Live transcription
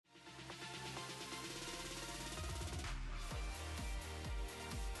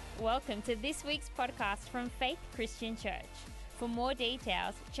Welcome to this week's podcast from Faith Christian Church. For more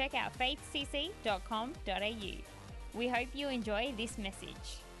details, check out faithcc.com.au. We hope you enjoy this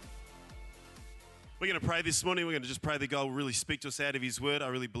message. We're going to pray this morning. We're going to just pray that God will really speak to us out of His Word. I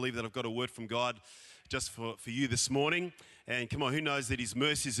really believe that I've got a word from God just for you this morning. And come on, who knows that His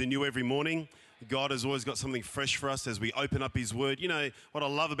mercies are new every morning? God has always got something fresh for us as we open up His Word. You know what I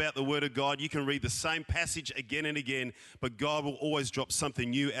love about the Word of God? You can read the same passage again and again, but God will always drop something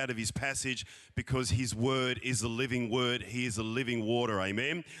new out of His passage because His Word is the living Word. He is the living water,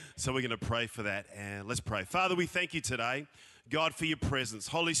 amen? So we're going to pray for that, and let's pray. Father, we thank You today, God, for Your presence.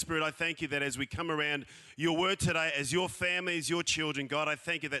 Holy Spirit, I thank You that as we come around Your Word today, as Your family, as Your children, God, I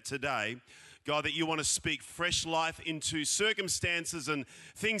thank You that today, God, that You want to speak fresh life into circumstances and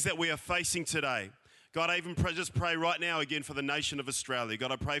things that we are facing today. God, I even just pray right now again for the nation of Australia.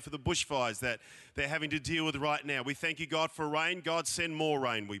 God, I pray for the bushfires that they're having to deal with right now. We thank You, God, for rain. God, send more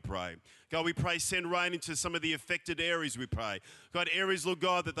rain, we pray. God, we pray send rain into some of the affected areas, we pray. God, areas, Lord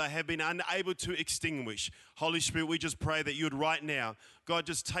God, that they have been unable to extinguish. Holy Spirit, we just pray that You would right now, God,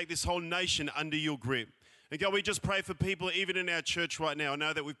 just take this whole nation under Your grip. And God, we just pray for people even in our church right now. I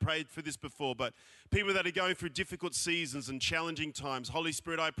know that we've prayed for this before, but people that are going through difficult seasons and challenging times. Holy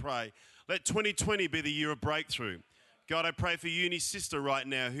Spirit, I pray, let 2020 be the year of breakthrough. God, I pray for Uni's sister right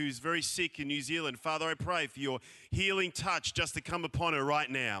now who's very sick in New Zealand. Father, I pray for Your healing touch just to come upon her right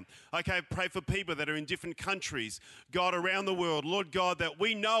now. Okay, I pray for people that are in different countries, God, around the world, Lord God, that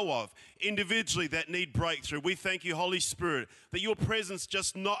we know of individually that need breakthrough. We thank You, Holy Spirit, that Your presence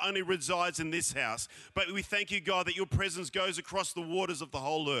just not only resides in this house, but we thank You, God, that Your presence goes across the waters of the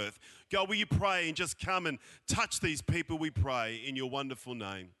whole earth. God, will You pray and just come and touch these people, we pray, in Your wonderful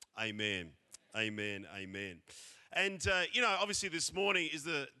name. Amen. Amen. Amen. And, obviously this morning is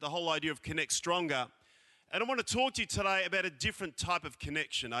the whole idea of Connect Stronger. And I want to talk to you today about a different type of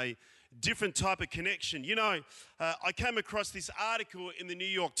connection, I came across this article in the New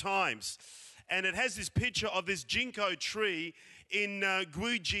York Times, and it has this picture of this ginkgo tree in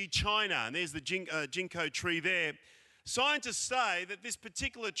Guizhou, China. And there's the ginkgo tree there. Scientists say that this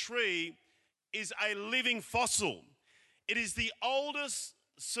particular tree is a living fossil. It is the oldest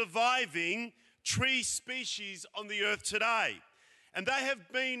surviving tree species on the earth today. And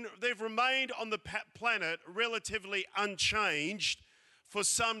they've remained on the planet relatively unchanged for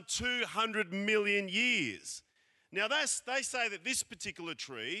some 200 million years. Now they say that this particular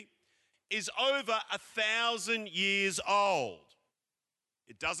tree is over 1,000 years old.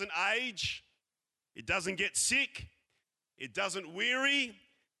 It doesn't age, it doesn't get sick, it doesn't weary.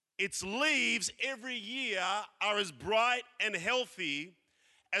 Its leaves every year are as bright and healthy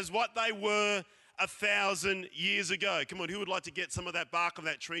as what they were 1,000 years ago. Come on, who would like to get some of that bark of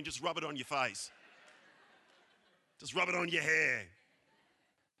that tree and just rub it on your face? Just rub it on your hair.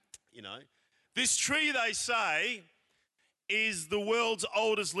 You know, this tree, they say, is the world's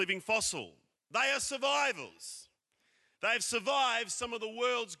oldest living fossil. They are survivors. They've survived some of the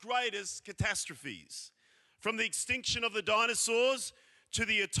world's greatest catastrophes. From the extinction of the dinosaurs to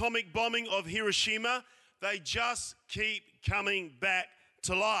the atomic bombing of Hiroshima, they just keep coming back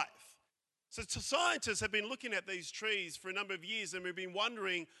to life. So scientists have been looking at these trees for a number of years, and we've been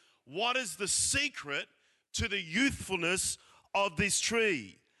wondering, what is the secret to the youthfulness of this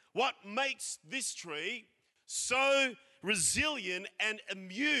tree? What makes this tree so resilient and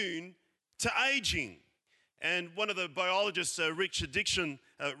immune to aging? And one of the biologists, Richard Dixon,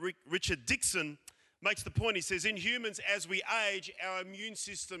 makes the point. He says, in humans, as we age, our immune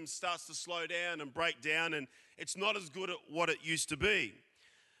system starts to slow down and break down, and it's not as good at what it used to be.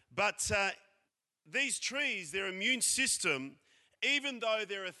 But these trees, their immune system, even though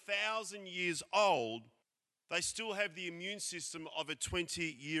they're 1,000 years old, they still have the immune system of a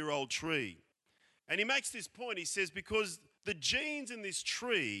 20-year-old tree. And he makes this point. He says, because the genes in this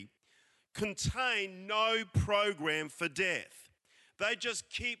tree contain no program for death. They just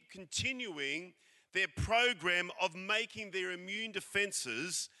keep continuing their program of making their immune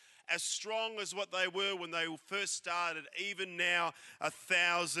defenses as strong as what they were when they first started, even now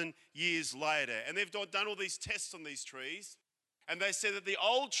 1,000 years later. And they've done all these tests on these trees, and they said that the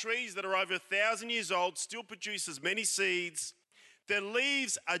old trees that are over 1,000 years old still produce as many seeds. Their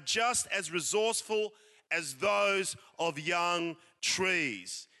leaves are just as resourceful as those of young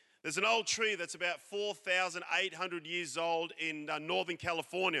trees. There's an old tree that's about 4,800 years old in Northern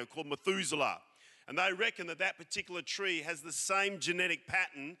California called Methuselah. And they reckon that that particular tree has the same genetic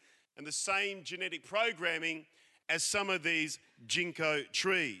pattern and the same genetic programming as some of these ginkgo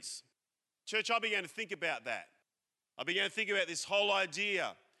trees. Church, I began to think about that. I began to think about this whole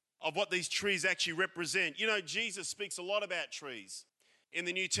idea of what these trees actually represent. You know, Jesus speaks a lot about trees. in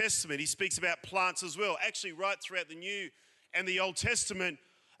the New Testament. He speaks about plants as well. Actually, right throughout the New and the Old Testament,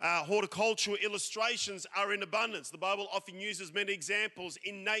 horticultural illustrations are in abundance. The Bible often uses many examples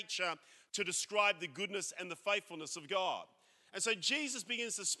in nature to describe the goodness and the faithfulness of God. And so Jesus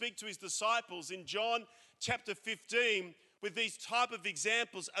begins to speak to his disciples in John chapter 15 with these type of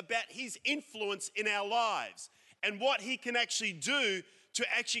examples about his influence in our lives and what he can actually do to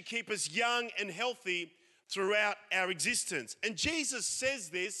actually keep us young and healthy throughout our existence. And Jesus says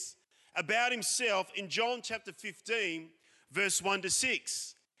this about himself in John chapter 15, verse 1 to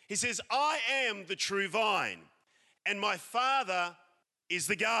 6. He says, I am the true vine, and my Father is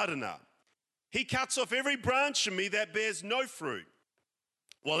the gardener. He cuts off every branch in me that bears no fruit,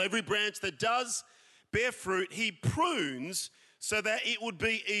 while every branch that does bear fruit, he prunes so that it would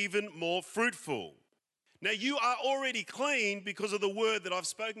be even more fruitful. Now, you are already clean because of the word that I've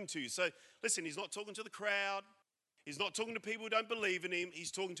spoken to you. So, listen, he's not talking to the crowd. He's not talking to people who don't believe in him. He's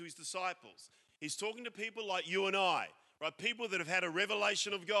talking to his disciples. He's talking to people like you and I, right? People that have had a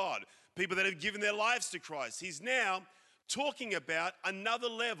revelation of God, people that have given their lives to Christ. He's now talking about another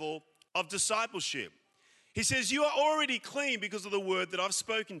level of discipleship. He says, you are already clean because of the word that I've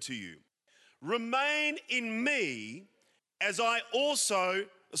spoken to you. Remain in me as I also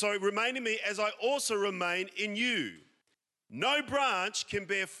remain in you. No branch can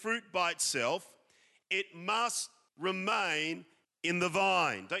bear fruit by itself. It must remain in the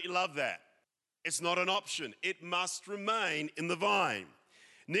vine. Don't you love that? It's not an option. It must remain in the vine.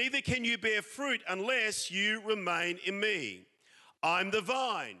 Neither can you bear fruit unless you remain in me. I'm the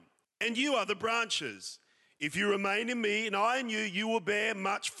vine, and you are the branches. If you remain in me and I in you, you will bear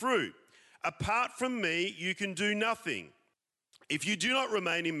much fruit. Apart from me, you can do nothing. If you do not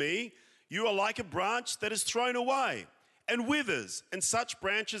remain in me, you are like a branch that is thrown away and withers, and such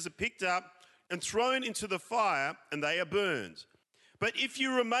branches are picked up and thrown into the fire, and they are burned. But if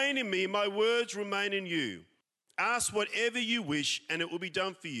you remain in me, my words remain in you. Ask whatever you wish, and it will be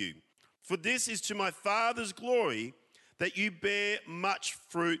done for you. For this is to my Father's glory, that you bear much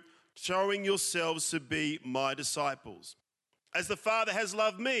fruit, showing yourselves to be my disciples. As the Father has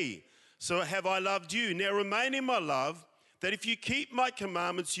loved me, so have I loved you. Now remain in my love, that if you keep my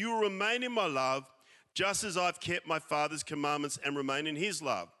commandments, you will remain in my love, just as I've kept my Father's commandments and remain in his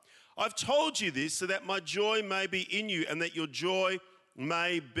love. I've told you this so that my joy may be in you and that your joy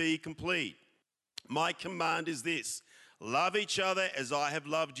may be complete. My command is this: love each other as I have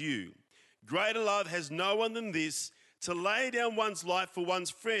loved you. Greater love has no one than this, to lay down one's life for one's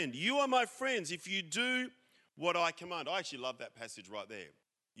friend. You are my friends if you do what I command. I actually love that passage right there.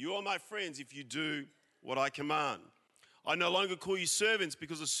 You are my friends if you do what I command. I no longer call you servants,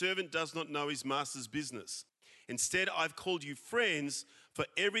 because a servant does not know his master's business. Instead, I've called you friends, for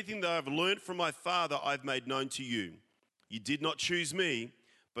everything that I've learned from my Father I've made known to you. You did not choose me,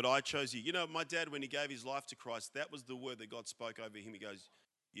 but I chose you. You know, my dad, when he gave his life to Christ, that was the word that God spoke over him. He goes,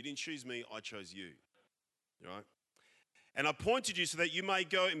 you didn't choose me, I chose you. Right? And I appointed you so that you may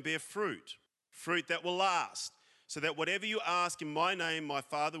go and bear fruit, fruit that will last, so that whatever you ask in my name, my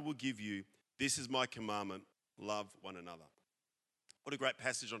Father will give you. This is my commandment: love one another. What a great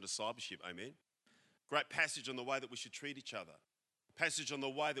passage on discipleship, amen. Great passage on the way that we should treat each other. Passage on the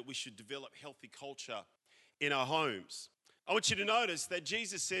way that we should develop healthy culture in our homes. I want you to notice that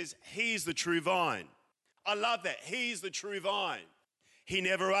Jesus says he is the true vine. I love that. He is the true vine. He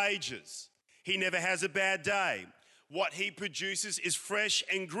never ages. He never has a bad day. What he produces is fresh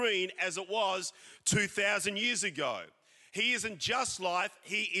and green as it was 2,000 years ago. He isn't just life,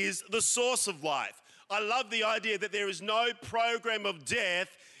 he is the source of life. I love the idea that there is no program of death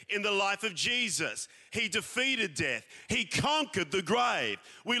in the life of Jesus. He defeated death. He conquered the grave.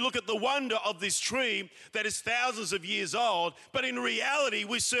 We look at the wonder of this tree that is thousands of years old, but in reality,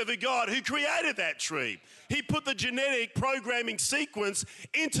 we serve a God who created that tree. He put the genetic programming sequence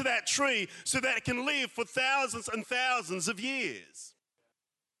into that tree so that it can live for thousands and thousands of years.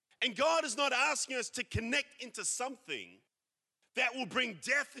 And God is not asking us to connect into something that will bring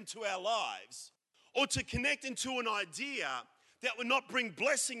death into our lives, or to connect into an idea that will not bring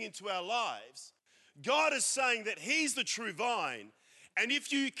blessing into our lives. God is saying that he's the true vine, and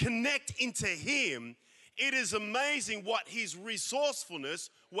if you connect into him, it is amazing what his resourcefulness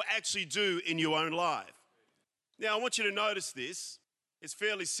will actually do in your own life. Now, I want you to notice this. It's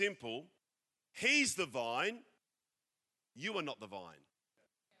fairly simple. He's the vine. You are not the vine.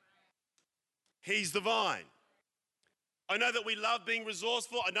 He's the vine. I know that we love being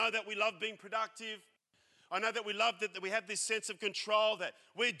resourceful. I know that we love being productive. I know that we love that we have this sense of control, that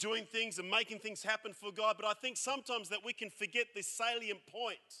we're doing things and making things happen for God. But I think sometimes that we can forget this salient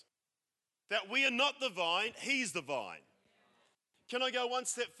point, that we are not the vine, he's the vine. Can I go one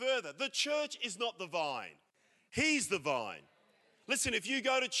step further? The church is not the vine. He's the vine. Listen, if you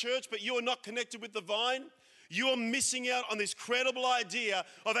go to church but you are not connected with the vine, you are missing out on this credible idea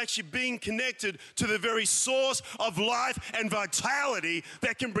of actually being connected to the very source of life and vitality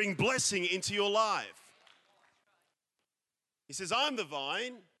that can bring blessing into your life. He says, I'm the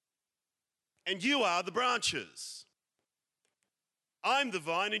vine and you are the branches. I'm the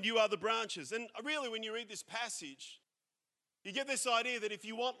vine and you are the branches. And really, when you read this passage, you get this idea that if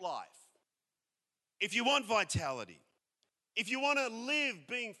you want life, if you want vitality, if you want to live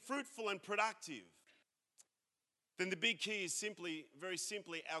being fruitful and productive, then the big key is simply, very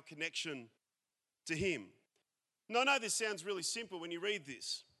simply, our connection to Him. Now, I know this sounds really simple when you read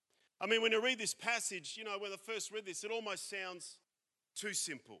this. I mean, when I read this passage, when I first read this, it almost sounds too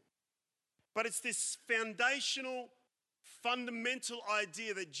simple. But it's this foundational, fundamental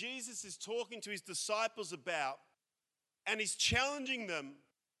idea that Jesus is talking to His disciples about, and He's challenging them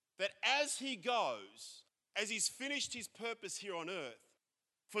that as He goes, as He's finished His purpose here on earth,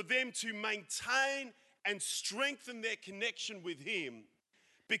 for them to maintain and strengthen their connection with Him,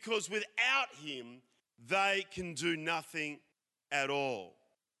 because without Him, they can do nothing at all.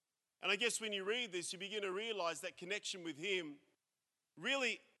 And I guess when you read this, you begin to realize that connection with Him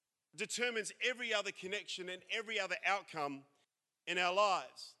really determines every other connection and every other outcome in our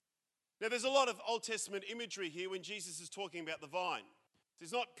lives. Now, there's a lot of Old Testament imagery here when Jesus is talking about the vine.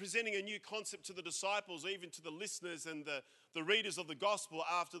 He's not presenting a new concept to the disciples or even to the listeners and the readers of the gospel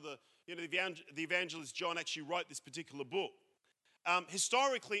after the evangelist John actually wrote this particular book.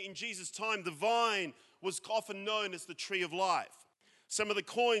 Historically, in Jesus' time, the vine was often known as the tree of life. Some of the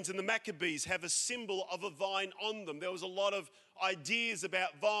coins in the Maccabees have a symbol of a vine on them. There was a lot of ideas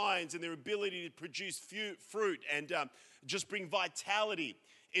about vines and their ability to produce fruit and just bring vitality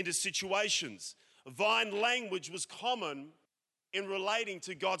into situations. Vine language was common in relating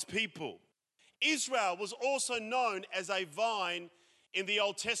to God's people. Israel was also known as a vine in the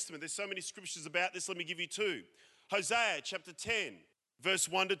Old Testament. There's so many scriptures about this. Let me give you two. Hosea chapter 10, verse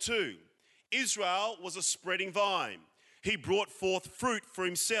 1-2. Israel was a spreading vine. He brought forth fruit for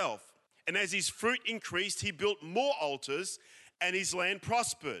himself. And as his fruit increased, he built more altars and his land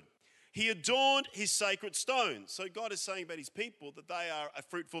prospered. He adorned his sacred stones. So God is saying about his people that they are a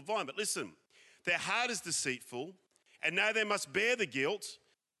fruitful vine. But listen, their heart is deceitful, and now they must bear the guilt.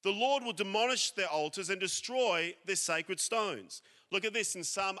 The Lord will demolish their altars and destroy their sacred stones. Look at this in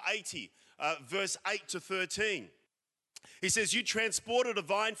Psalm 80, verse 8-13. He says, you transported a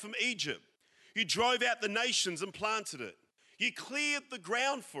vine from Egypt. You drove out the nations and planted it. You cleared the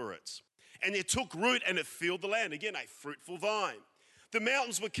ground for it, and it took root and it filled the land. Again, a fruitful vine. The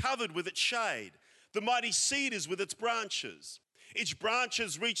mountains were covered with its shade, the mighty cedars with its branches. Its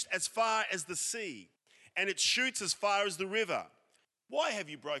branches reached as far as the sea, and its shoots as far as the river. Why have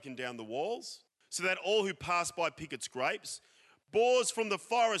you broken down the walls, so that all who pass by pick its grapes? Boars from the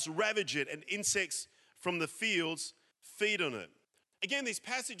forest ravage it, and insects from the fields feed on it. Again, these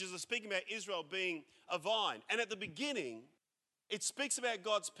passages are speaking about Israel being a vine. And at the beginning, it speaks about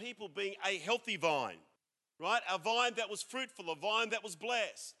God's people being a healthy vine, right? A vine that was fruitful, a vine that was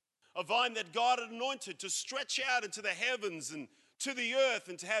blessed, a vine that God had anointed to stretch out into the heavens and to the earth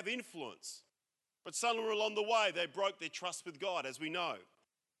and to have influence. But somewhere along the way, they broke their trust with God, as we know.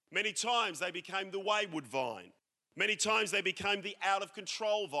 Many times they became the wayward vine. Many times they became the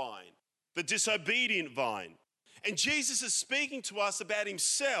out-of-control vine, the disobedient vine. And Jesus is speaking to us about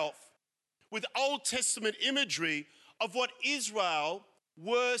himself with Old Testament imagery of what Israel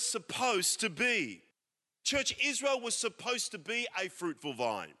were supposed to be. Church, Israel was supposed to be a fruitful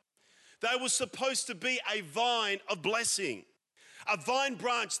vine. They were supposed to be a vine of blessing, a vine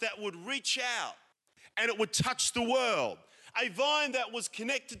branch that would reach out and it would touch the world, a vine that was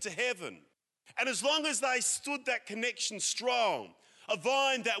connected to heaven. And as long as they stood that connection strong, a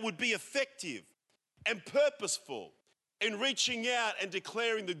vine that would be effective and purposeful in reaching out and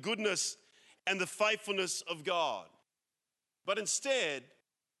declaring the goodness and the faithfulness of God. But instead,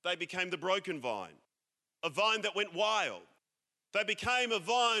 they became the broken vine, a vine that went wild. They became a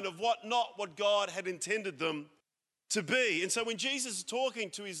vine of not what God had intended them to be. And so when Jesus is talking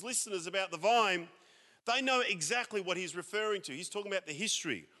to his listeners about the vine, they know exactly what he's referring to. He's talking about the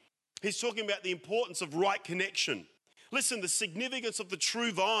history. He's talking about the importance of right connection. Listen, the significance of the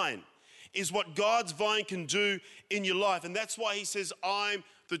true vine is what God's vine can do in your life. And that's why he says, I'm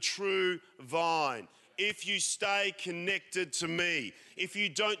the true vine. if you stay connected to me, if you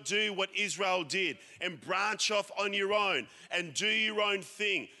don't do what Israel did and branch off on your own and do your own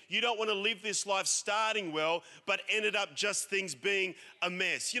thing. You don't want to live this life starting well, but ended up just things being a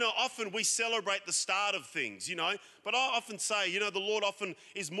mess. Often we celebrate the start of things, but I often say, the Lord often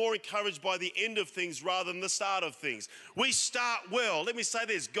is more encouraged by the end of things rather than the start of things. We start well. Let me say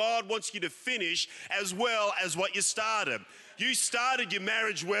this, God wants you to finish as well as what you started. You started your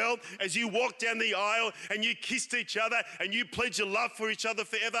marriage well as you walked down the aisle and you kissed each other and you pledged your love for each other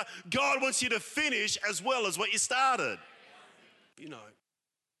forever. God wants you to finish as well as what you started.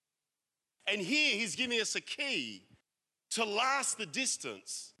 And here he's giving us a key to last the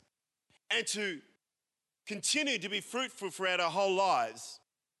distance and to continue to be fruitful throughout our whole lives.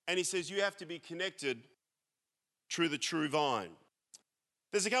 And he says you have to be connected through the true vine.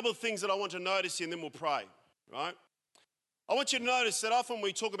 There's a couple of things that I want to notice here and then we'll pray, right? I want you to notice that often when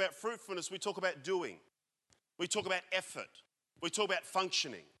we talk about fruitfulness, we talk about doing. We talk about effort. We talk about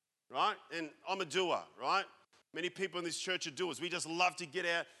functioning, right? And I'm a doer, right? Many people in this church are doers. We just love to get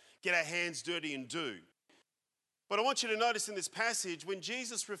our hands dirty and do. But I want you to notice in this passage, when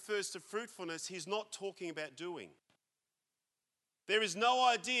Jesus refers to fruitfulness, he's not talking about doing. There is no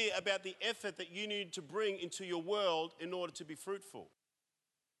idea about the effort that you need to bring into your world in order to be fruitful.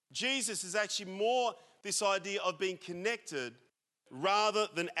 Jesus is actually more this idea of being connected rather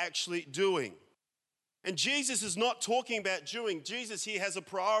than actually doing. And Jesus is not talking about doing. Jesus here has a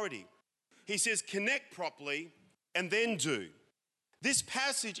priority. He says connect properly and then do. This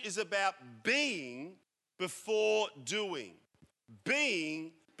passage is about being before doing.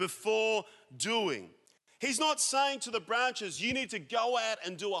 Being before doing. He's not saying to the branches, you need to go out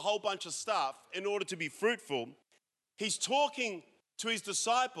and do a whole bunch of stuff in order to be fruitful. He's talking to his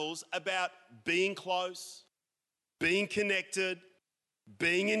disciples about being close, being connected,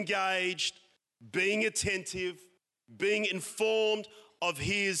 being engaged, being attentive, being informed of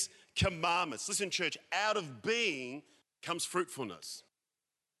his commandments. Listen, church, out of being comes fruitfulness.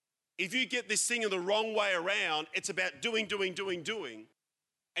 If you get this thing in the wrong way around, it's about doing,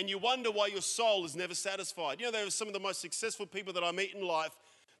 and you wonder why your soul is never satisfied. There are some of the most successful people that I meet in life.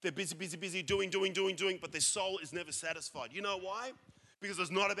 They're busy, doing, but their soul is never satisfied. You know why? Because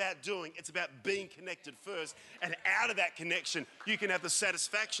it's not about doing, it's about being connected first. And out of that connection, you can have the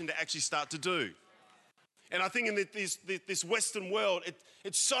satisfaction to actually start to do. And I think in this Western world,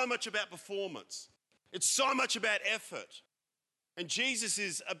 it's so much about performance. It's so much about effort. And Jesus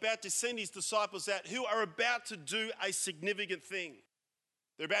is about to send his disciples out who are about to do a significant thing.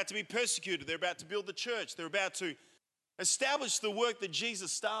 They're about to be persecuted. They're about to build the church. They're about to establish the work that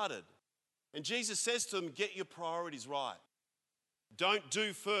Jesus started. And Jesus says to them, get your priorities right. Don't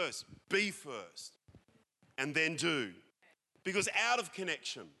do first, be first, and then do. Because out of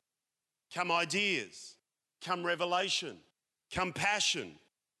connection come ideas, come revelation, come passion.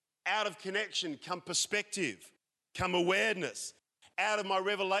 Out of connection come perspective, come awareness. Out of my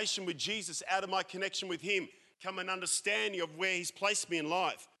revelation with Jesus, out of my connection with him, come an understanding of where he's placed me in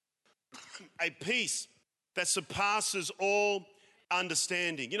life. A peace that surpasses all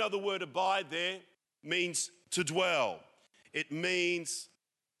understanding. The word abide there means to dwell. It means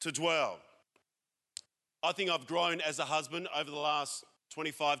to dwell. I think I've grown as a husband over the last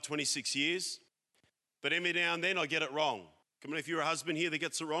 25, 26 years. But every now and then I get it wrong. Come on, if you're a husband here that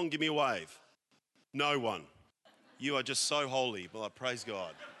gets it wrong, give me a wave. No one. You are just so holy. Well, I praise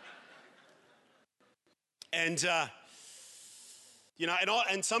God. And,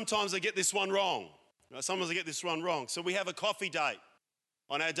 and sometimes I get this one wrong. Sometimes I get this one wrong. So we have a coffee date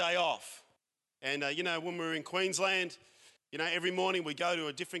on our day off. And, when we were in Queensland, every morning we go to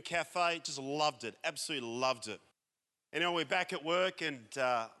a different cafe. Just loved it. Absolutely loved it. And we're back at work and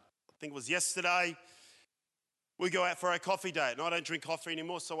I think it was yesterday, we go out for a coffee date. And I don't drink coffee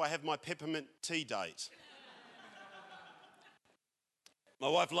anymore, so I have my peppermint tea date. My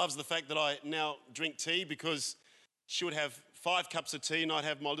wife loves the fact that I now drink tea because she would have 5 cups of tea and I'd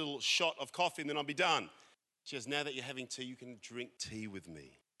have my little shot of coffee and then I'd be done. She goes, now that you're having tea, you can drink tea with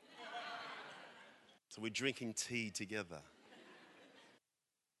me. So we're drinking tea together.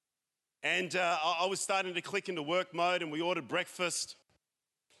 And I was starting to click into work mode and we ordered breakfast.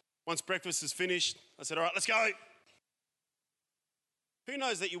 Once breakfast is finished, I said, all right, let's go. Who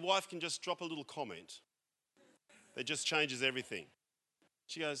knows that your wife can just drop a little comment that just changes everything?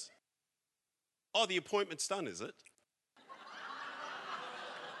 She goes, oh, the appointment's done, is it?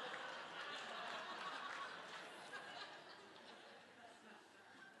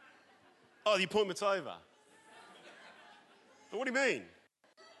 Oh, the appointment's over. But what do you mean?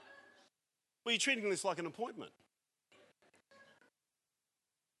 Well, you're treating this like an appointment.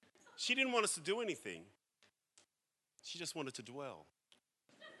 She didn't want us to do anything. She just wanted to dwell.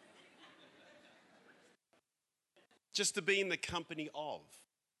 Just to be in the company of.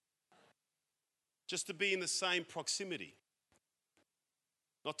 Just to be in the same proximity.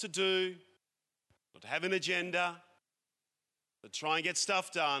 Not to do, not to have an agenda, not to try and get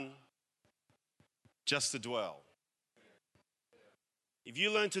stuff done, just to dwell. If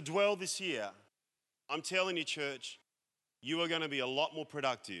you learn to dwell this year, I'm telling you, church, you are going to be a lot more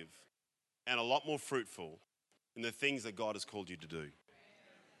productive and a lot more fruitful in the things that God has called you to do.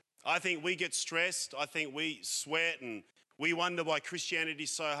 I think we get stressed. I think we sweat and we wonder why Christianity is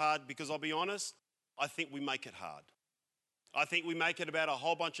so hard, because I'll be honest, I think we make it hard. I think we make it about a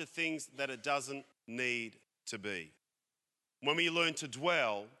whole bunch of things that it doesn't need to be. When we learn to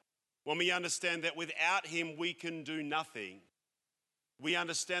dwell, when we understand that without Him we can do nothing, we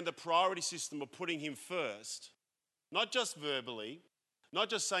understand the priority system of putting Him first, not just verbally, not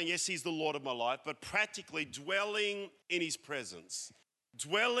just saying, yes, He's the Lord of my life, but practically dwelling in His presence,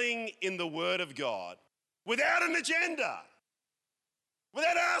 dwelling in the Word of God without an agenda,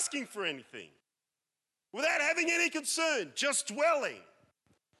 without asking for anything, without having any concern, just dwelling.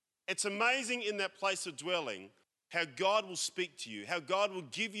 It's amazing in that place of dwelling how God will speak to you, how God will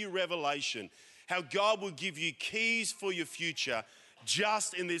give you revelation, how God will give you keys for your future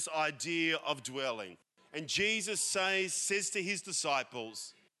just in this idea of dwelling. And Jesus says to His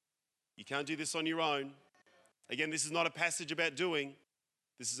disciples, you can't do this on your own. Again, this is not a passage about doing.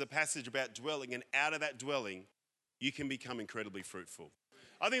 This is a passage about dwelling, and out of that dwelling, you can become incredibly fruitful.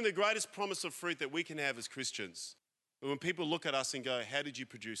 I think the greatest promise of fruit that we can have as Christians, when people look at us and go, how did you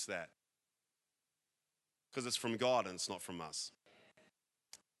produce that? Because it's from God and it's not from us.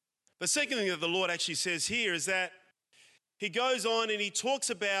 The second thing that the Lord actually says here is that He goes on and He talks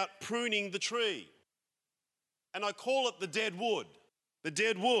about pruning the tree. And I call it the dead wood. The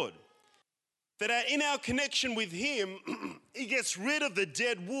dead wood. That in our connection with Him, He gets rid of the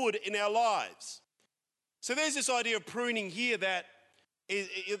dead wood in our lives. So there's this idea of pruning here that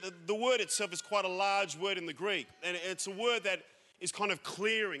the word itself is quite a large word in the Greek. And it's a word that is kind of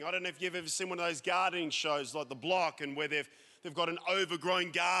clearing. I don't know if you've ever seen one of those gardening shows like The Block, and where they've got an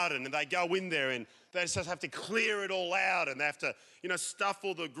overgrown garden and they go in there and they just have to clear it all out, and they have to, stuff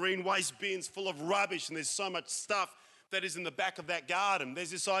all the green waste bins full of rubbish, and there's so much stuff that is in the back of that garden. There's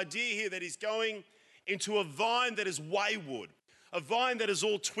this idea here that He's going into a vine that is wayward, a vine that is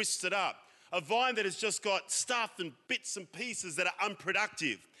all twisted up, a vine that has just got stuff and bits and pieces that are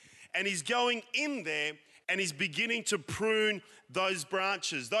unproductive. And He's going in there and He's beginning to prune those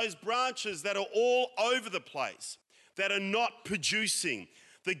branches that are all over the place, that are not producing.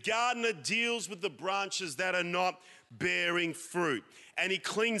 The gardener deals with the branches that are not bearing fruit, and He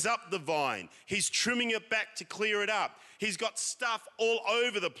cleans up the vine. He's trimming it back to clear it up. He's got stuff all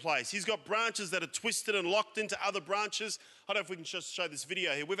over the place. He's got branches that are twisted and locked into other branches. I don't know if we can just show this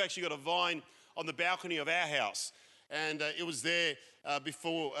video here. We've actually got a vine on the balcony of our house, and it was there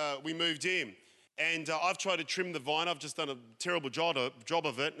before we moved in. And I've tried to trim the vine. I've just done a terrible job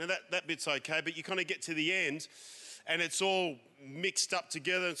of it. Now that bit's okay, but you kind of get to the end and it's all mixed up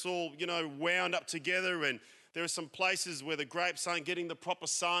together. It's all, wound up together, and there are some places where the grapes aren't getting the proper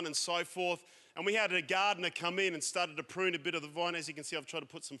sun and so forth. And we had a gardener come in and started to prune a bit of the vine. As you can see, I've tried to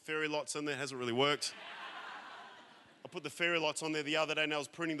put some fairy lights on there. It hasn't really worked. I put the fairy lights on there the other day and I was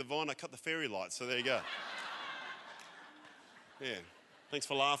pruning the vine. I cut the fairy lights, so there you go. Yeah, thanks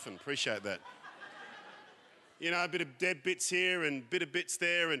for laughing. Appreciate that. A bit of dead bits here and a bit of bits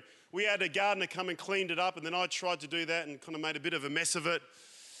there. And we had a gardener come and cleaned it up, and then I tried to do that and kind of made a bit of a mess of it.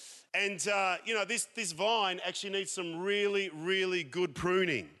 And, this vine actually needs some really, really good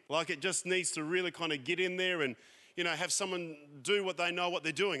pruning. Like, it just needs to really kind of get in there and, have someone do what they know what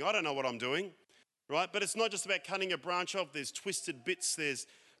they're doing. I don't know what I'm doing, right? But it's not just about cutting a branch off. There's twisted bits. There's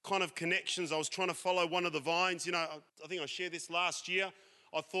kind of connections. I was trying to follow one of the vines. I think I shared this last year.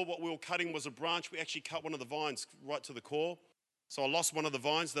 I thought what we were cutting was a branch. We actually cut one of the vines right to the core. So I lost one of the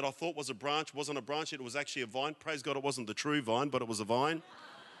vines that I thought was a branch. It wasn't a branch, it was actually a vine. Praise God, it wasn't the true vine, but it was a vine.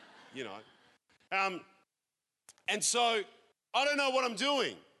 And so I don't know what I'm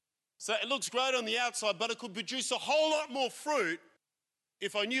doing. So it looks great on the outside, but it could produce a whole lot more fruit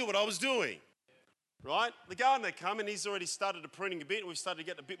if I knew what I was doing, right? The gardener come and he's already started to pruning a bit, and we've started to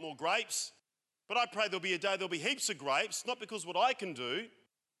get a bit more grapes. But I pray there'll be a day there'll be heaps of grapes, not because what I can do,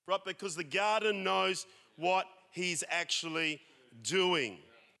 right? Because the gardener knows what he's actually doing.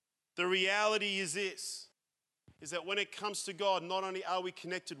 The reality is this, is that when it comes to God, not only are we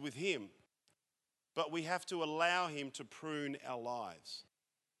connected with Him, but we have to allow Him to prune our lives.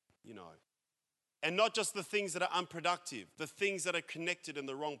 And not just the things that are unproductive, the things that are connected in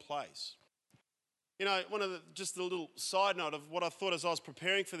the wrong place. You know, just a little side note of what I thought as I was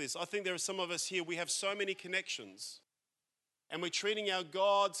preparing for this. I think there are some of us here, we have so many connections, and we're treating our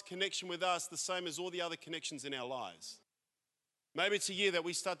God's connection with us the same as all the other connections in our lives. Maybe it's a year that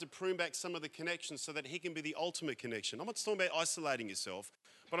we start to prune back some of the connections so that He can be the ultimate connection. I'm not talking about isolating yourself,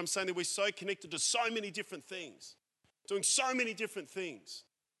 but I'm saying that we're so connected to so many different things, doing so many different things,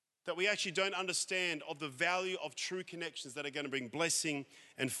 that we actually don't understand of the value of true connections that are going to bring blessing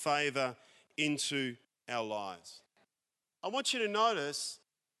and favor into our lives. I want you to notice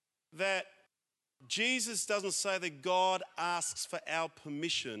that Jesus doesn't say that God asks for our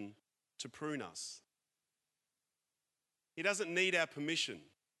permission to prune us. He doesn't need our permission.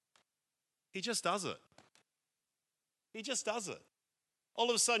 He just does it. He just does it. All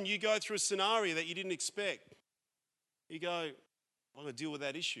of a sudden you go through a scenario that you didn't expect. You go, I'm going to deal with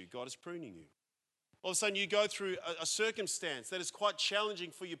that issue. God is pruning you. All of a sudden you go through a circumstance that is quite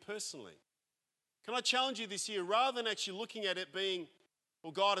challenging for you personally. Can I challenge you this year, rather than actually looking at it being,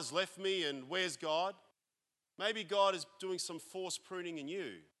 well, God has left me and where's God? Maybe God is doing some forced pruning in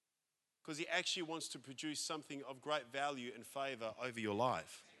you because He actually wants to produce something of great value and favor over your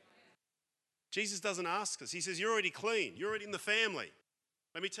life. Jesus doesn't ask us. He says, you're already clean. You're already in the family.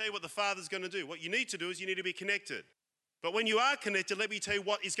 Let me tell you what the Father's going to do. What you need to do is you need to be connected. But when you are connected, let me tell you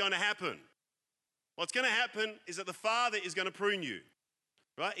what is going to happen. What's going to happen is that the Father is going to prune you.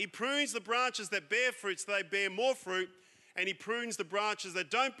 Right? He prunes the branches that bear fruit so they bear more fruit, and He prunes the branches that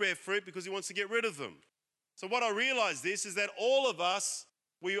don't bear fruit because He wants to get rid of them. So what I realize this is that all of us,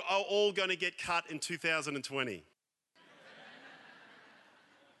 we are all going to get cut in 2020.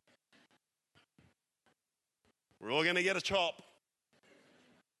 We're all going to get a chop.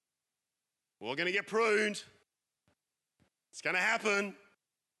 We're all going to get pruned. It's going to happen.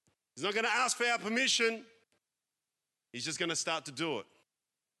 He's not going to ask for our permission. He's just going to start to do it.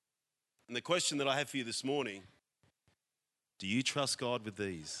 And the question that I have for you this morning, do you trust God with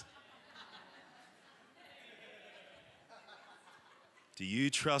these? Do you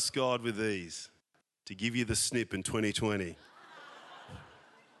trust God with these to give you the snip in 2020?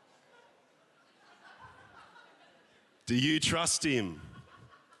 Do you trust Him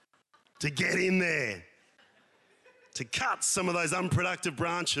to get in there, to cut some of those unproductive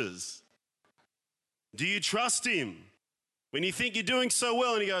branches? Do you trust Him when you think you're doing so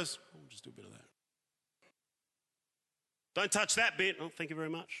well and He goes, we'll just do a bit of that. Don't touch that bit. Oh, thank you very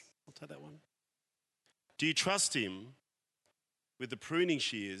much. I'll take that one. Do you trust Him with the pruning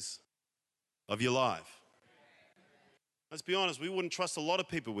shears of your life? Let's be honest, we wouldn't trust a lot of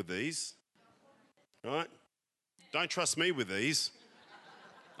people with these, right? Don't trust me with these.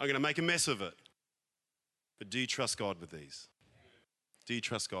 I'm going to make a mess of it. But do you trust God with these? Do you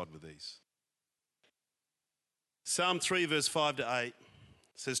trust God with these? Psalm 3 verse 5 to 8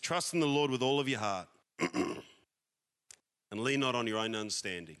 says, trust in the Lord with all of your heart and lean not on your own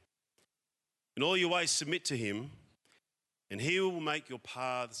understanding. In all your ways submit to Him, and He will make your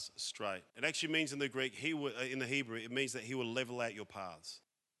paths straight. It actually means in the Greek, in the Hebrew, it means that He will level out your paths.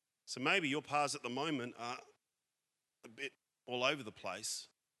 So maybe your paths at the moment are a bit all over the place.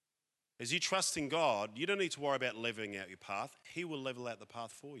 As you trust in God, you don't need to worry about leveling out your path. He will level out the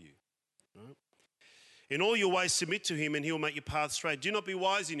path for you. Right? In all your ways submit to Him, and He will make your path straight. Do not be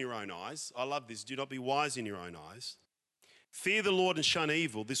wise in your own eyes. I love this. Do not be wise in your own eyes. Fear the Lord and shun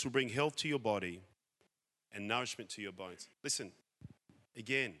evil. This will bring health to your body and nourishment to your bones. Listen,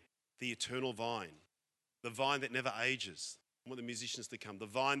 again, the eternal vine, the vine that never ages. I want the musicians to come. The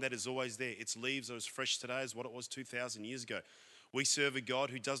vine that is always there. Its leaves are as fresh today as what it was 2,000 years ago. We serve a God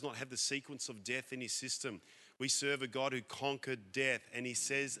who does not have the sequence of death in His system. We serve a God who conquered death. And He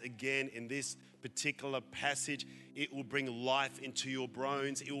says again in this particular passage, it will bring life into your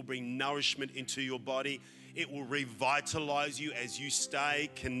bones. It will bring nourishment into your body. It will revitalize you as you stay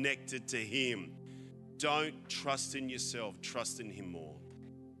connected to Him. Don't trust in yourself. Trust in Him more.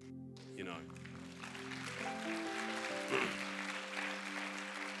 You know.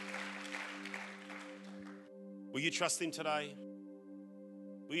 Will you trust Him today?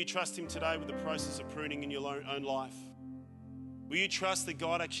 Will you trust Him today with the process of pruning in your own life? Will you trust that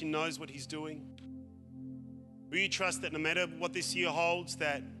God actually knows what He's doing? Will you trust that no matter what this year holds,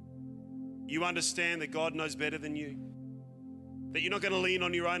 that you understand that God knows better than you? That you're not going to lean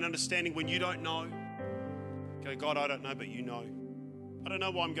on your own understanding when you don't know? Go, God, I don't know, but you know. I don't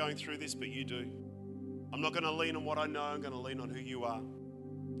know why I'm going through this, but you do. I'm not going to lean on what I know. I'm going to lean on who you are.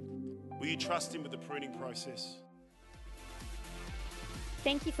 Will you trust Him with the pruning process?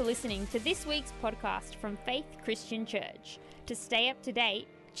 Thank you for listening to this week's podcast from Faith Christian Church. To stay up to date,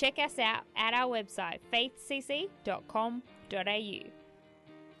 Check us out at our website faithcc.com.au.